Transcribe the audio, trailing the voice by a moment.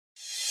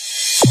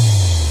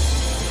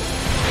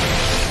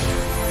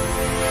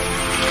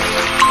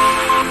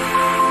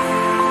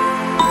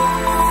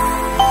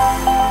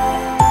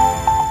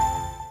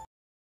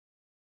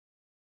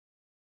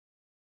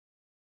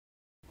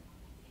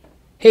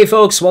Hey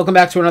folks, welcome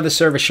back to another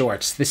Service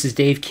Shorts. This is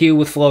Dave Q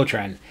with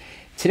FlowTrend.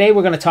 Today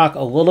we're going to talk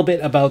a little bit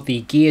about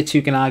the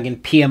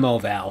Tuchenhagen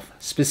PMO valve.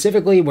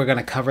 Specifically, we're going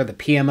to cover the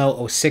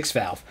PMO 06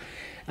 valve.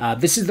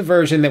 This is the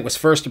version that was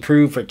first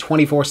approved for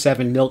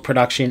 24/7 milk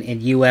production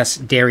in U.S.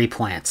 dairy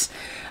plants.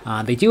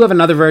 They do have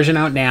another version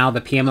out now,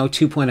 the PMO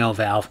 2.0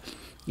 valve.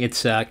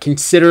 It's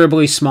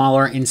considerably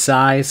smaller in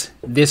size.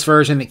 This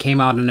version that came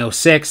out in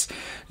 06,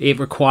 it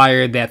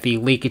required that the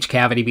leakage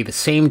cavity be the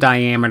same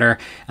diameter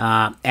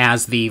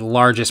as the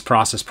largest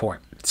process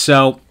port.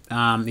 So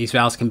these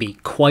valves can be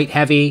quite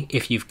heavy.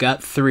 If you've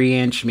got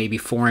 3-inch, maybe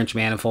 4-inch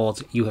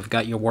manifolds, you have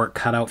got your work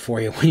cut out for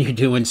you when you're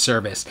doing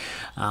service.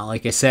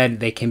 Like I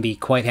said, they can be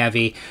quite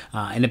heavy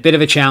and a bit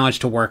of a challenge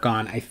to work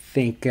on. I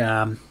think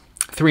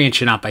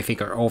 3-inch and up, I think,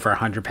 are over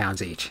 100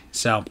 pounds each.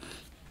 So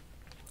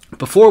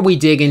before we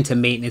dig into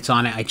maintenance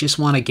on it, I just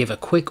want to give a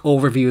quick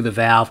overview of the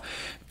valve,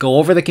 go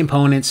over the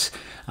components,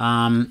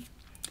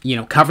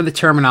 cover the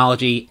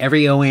terminology.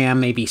 Every OEM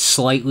may be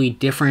slightly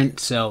different,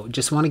 so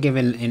just want to give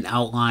an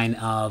outline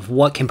of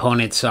what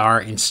components are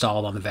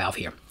installed on the valve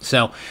here.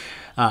 So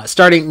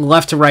starting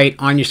left to right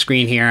on your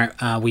screen here,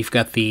 we've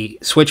got the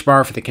switch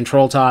bar for the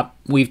control top.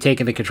 We've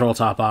taken the control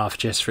top off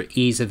just for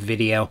ease of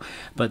video,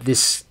 but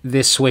this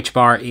switch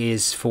bar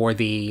is for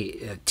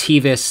the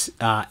TVIS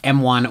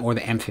M1 or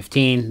the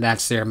M15.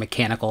 That's their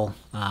mechanical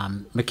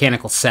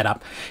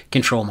setup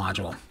control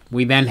module.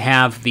 We then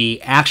have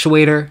the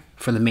actuator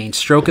for the main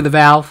stroke of the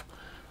valve.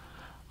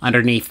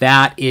 Underneath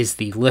that is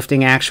the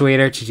lifting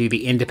actuator to do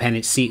the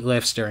independent seat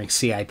lifts during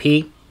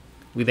CIP.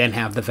 We then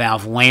have the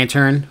valve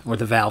lantern or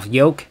the valve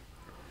yoke,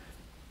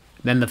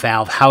 then the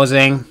valve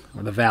housing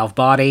or the valve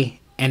body,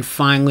 and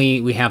finally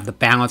we have the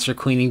balancer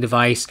cleaning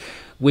device,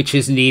 which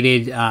is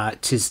needed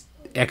to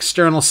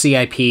external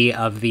CIP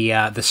of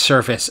the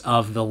surface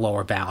of the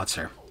lower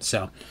balancer.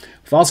 So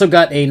we've also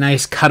got a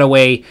nice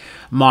cutaway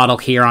model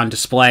here on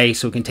display,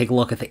 so we can take a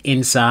look at the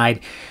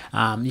inside.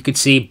 You can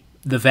see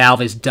the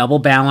valve is double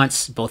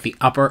balanced. Both the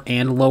upper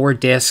and lower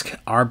disc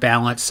are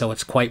balanced, so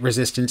it's quite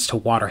resistant to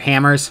water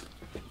hammers.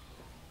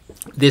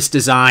 This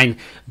design,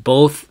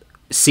 both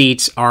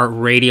seats are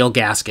radial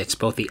gaskets,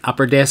 both the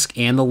upper disc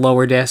and the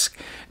lower disc.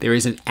 There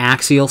is an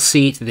axial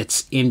seat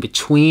that's in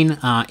between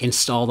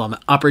installed on the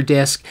upper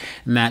disc,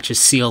 and that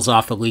just seals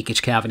off the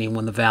leakage cavity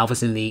when the valve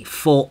is in the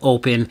full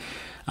open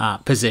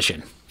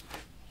position.